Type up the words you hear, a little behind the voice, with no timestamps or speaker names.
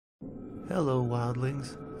Hello,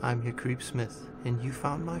 wildlings. I'm your Creep Smith, and you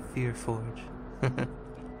found my Fear Forge.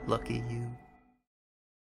 Lucky you.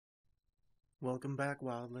 Welcome back,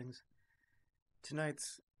 wildlings.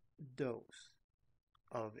 Tonight's dose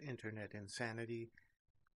of internet insanity,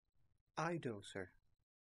 iDoser.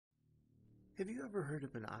 Have you ever heard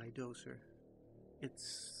of an iDoser?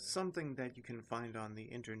 It's something that you can find on the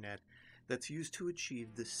internet that's used to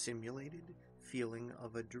achieve the simulated feeling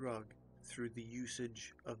of a drug through the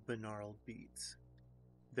usage of binaural beats.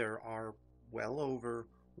 There are well over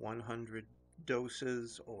 100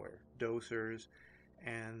 doses or dosers,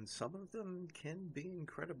 and some of them can be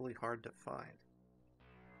incredibly hard to find.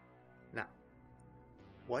 Now,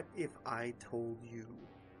 what if I told you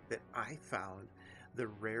that I found the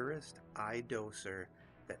rarest iDoser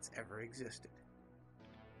that's ever existed?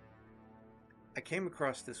 I came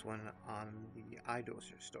across this one on the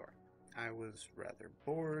iDoser store. I was rather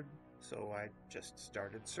bored, so I just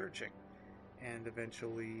started searching, and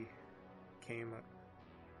eventually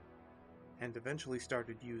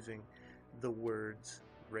started using the words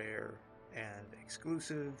rare and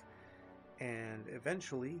exclusive, and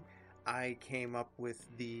eventually I came up with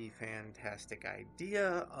the fantastic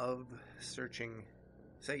idea of searching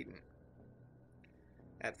Satan.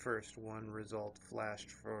 At first, one result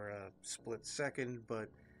flashed for a split second, but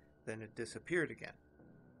then it disappeared again.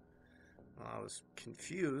 I was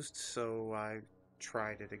confused, so I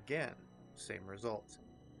tried it again. Same results.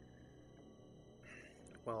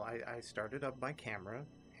 Well, I started up my camera,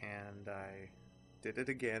 and I did it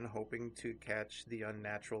again, hoping to catch the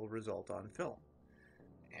unnatural result on film.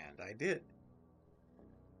 And I did.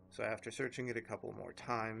 So after searching it a couple more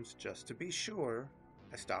times, just to be sure,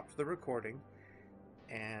 I stopped the recording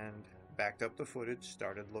and backed up the footage,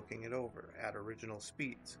 started looking it over at original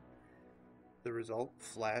speeds. The result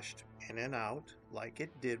flashed in and out like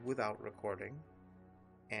it did without recording,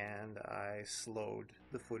 and I slowed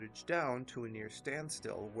the footage down to a near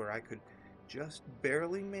standstill where I could just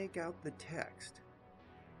barely make out the text.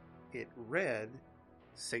 It read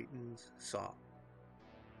Satan's Song.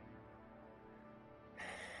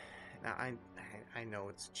 Now, I know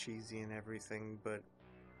it's cheesy and everything, but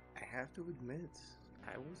I have to admit,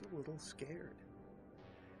 I was a little scared.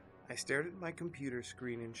 I stared at my computer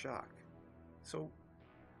screen in shock. So,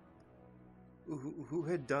 who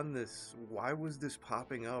had done this? Why was this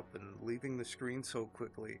popping up and leaving the screen so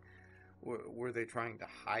quickly? Were they trying to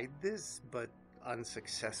hide this, but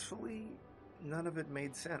unsuccessfully? None of it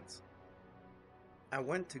made sense. I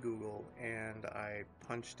went to Google and I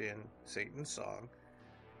punched in Satan's Song,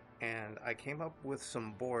 and I came up with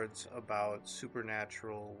some boards about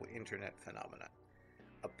supernatural internet phenomena.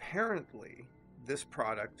 Apparently, this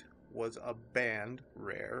product was a banned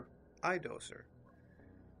rare iDoser.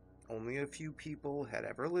 Only a few people had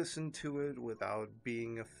ever listened to it without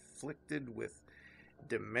being afflicted with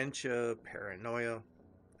dementia, paranoia,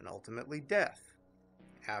 and ultimately death,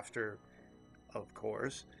 after, of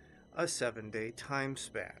course, a 7-day time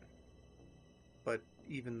span. But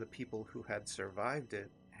even the people who had survived it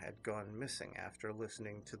had gone missing after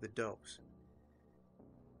listening to the dose.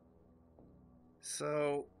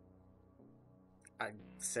 So I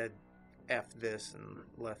said F this and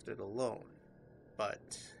left it alone.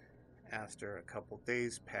 But after a couple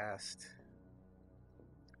days passed,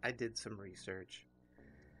 I did some research,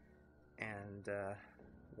 and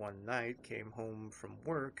one night came home from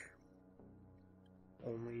work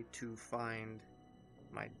only to find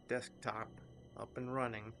my desktop up and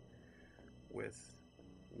running with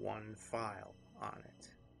one file on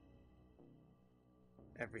it.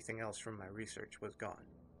 Everything else from my research was gone.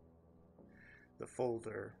 The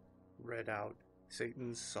folder read out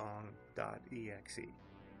satansong.exe.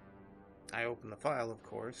 I opened the file, of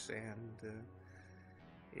course, and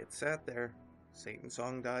it sat there,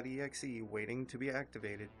 satansong.exe, waiting to be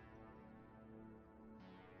activated.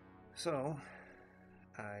 So,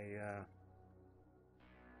 I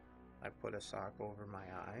put a sock over my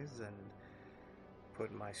eyes and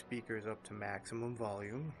put my speakers up to maximum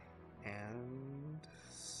volume and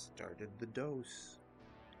started the dose.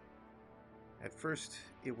 At first,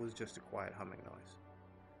 it was just a quiet humming noise.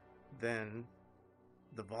 Then,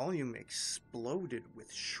 the volume exploded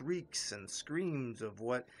with shrieks and screams of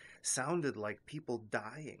what sounded like people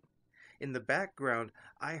dying. In the background,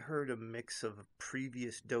 I heard a mix of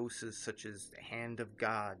previous doses such as Hand of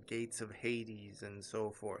God, Gates of Hades, and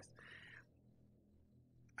so forth.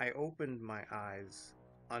 I opened my eyes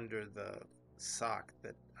under the sock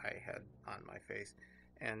that I had on my face,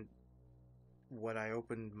 and what I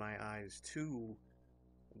opened my eyes to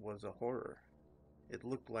was a horror. It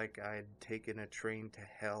looked like I'd taken a train to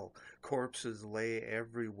hell. Corpses lay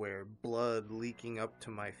everywhere, blood leaking up to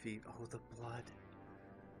my feet. Oh, the blood.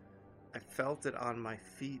 I felt it on my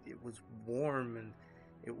feet. It was warm and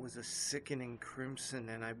it was a sickening crimson,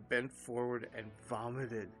 and I bent forward and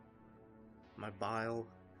vomited. My bile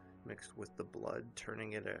mixed with the blood,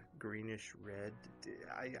 turning it a greenish red.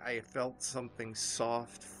 I felt something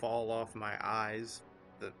soft fall off my eyes,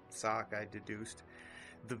 the sock I deduced.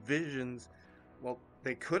 The visions, well,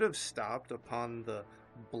 they could have stopped upon the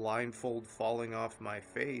blindfold falling off my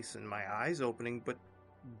face and my eyes opening, but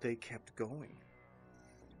they kept going.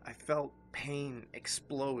 I felt pain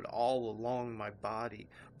explode all along my body.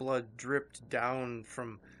 Blood dripped down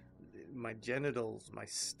from my genitals, my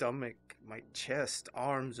stomach, my chest,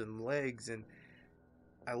 arms, and legs, and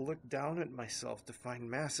I looked down at myself to find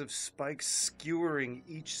massive spikes skewering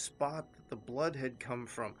each spot that the blood had come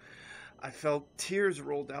from. I felt tears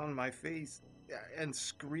roll down my face and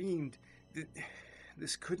screamed.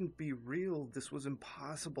 This couldn't be real. This was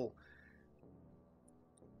impossible.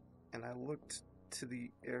 And I looked to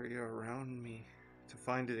the area around me to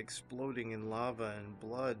find it exploding in lava and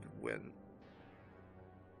blood when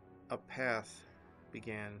a path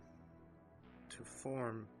began to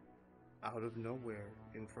form out of nowhere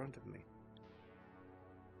in front of me.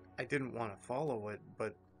 I didn't want to follow it,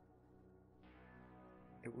 but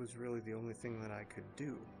it was really the only thing that I could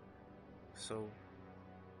do. So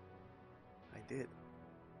I did.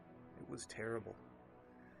 It was terrible.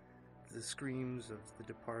 The screams of the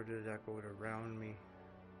departed echoed around me.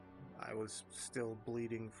 I was still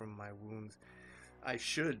bleeding from my wounds. I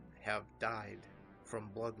should have died from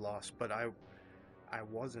blood loss, but I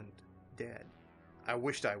wasn't dead. I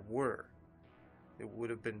wished I were. It would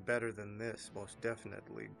have been better than this, most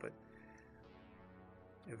definitely, but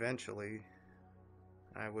eventually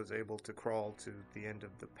I was able to crawl to the end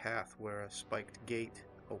of the path where a spiked gate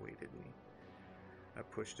awaited me. I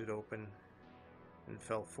pushed it open and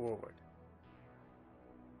fell forward.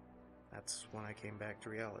 That's when I came back to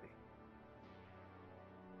reality.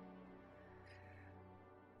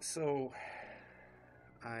 So,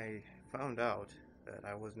 I found out that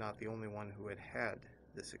I was not the only one who had had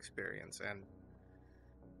this experience, and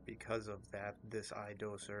because of that, this eye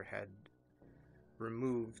doser had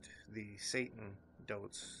removed the Satan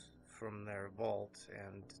dotes from their vault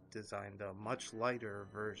and designed a much lighter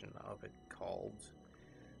version of it called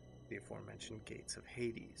the aforementioned Gates of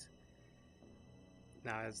Hades.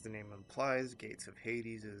 Now, as the name implies, Gates of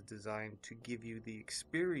Hades is designed to give you the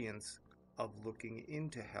experience of looking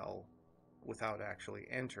into hell without actually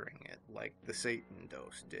entering it, like the Satan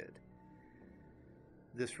dose did.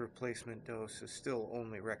 This replacement dose is still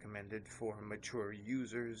only recommended for mature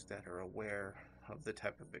users that are aware of the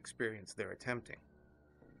type of experience they're attempting.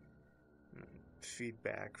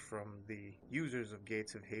 Feedback from the users of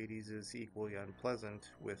Gates of Hades is equally unpleasant,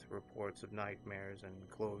 with reports of nightmares and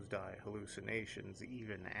closed-eye hallucinations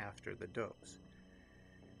even after the dose.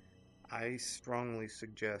 I strongly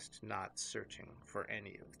suggest not searching for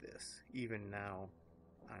any of this. Even now,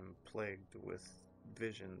 I'm plagued with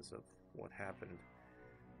visions of what happened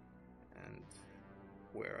and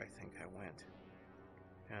where I think I went.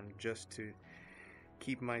 And just to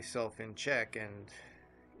keep myself in check, and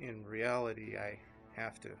in reality, I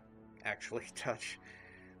have to actually touch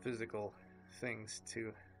physical things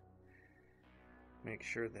to make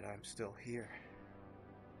sure that I'm still here.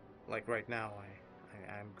 Like right now,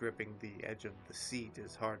 I'm gripping the edge of the seat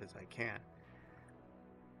as hard as I can.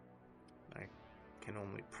 I can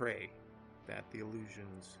only pray that the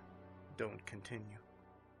illusions don't continue.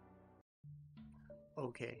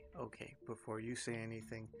 Okay, before you say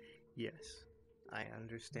anything, yes, I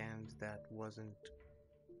understand that wasn't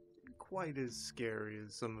quite as scary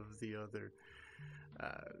as some of the other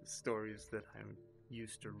stories that I'm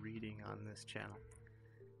used to reading on this channel.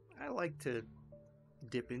 I like to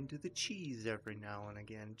dip into the cheese every now and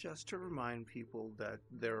again, just to remind people that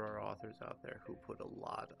there are authors out there who put a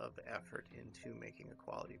lot of effort into making a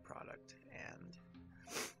quality product, and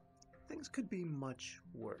things could be much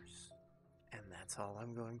worse. And that's all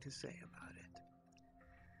I'm going to say about it.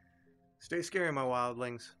 Stay scary, my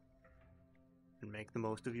wildlings, and make the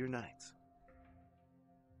most of your nights.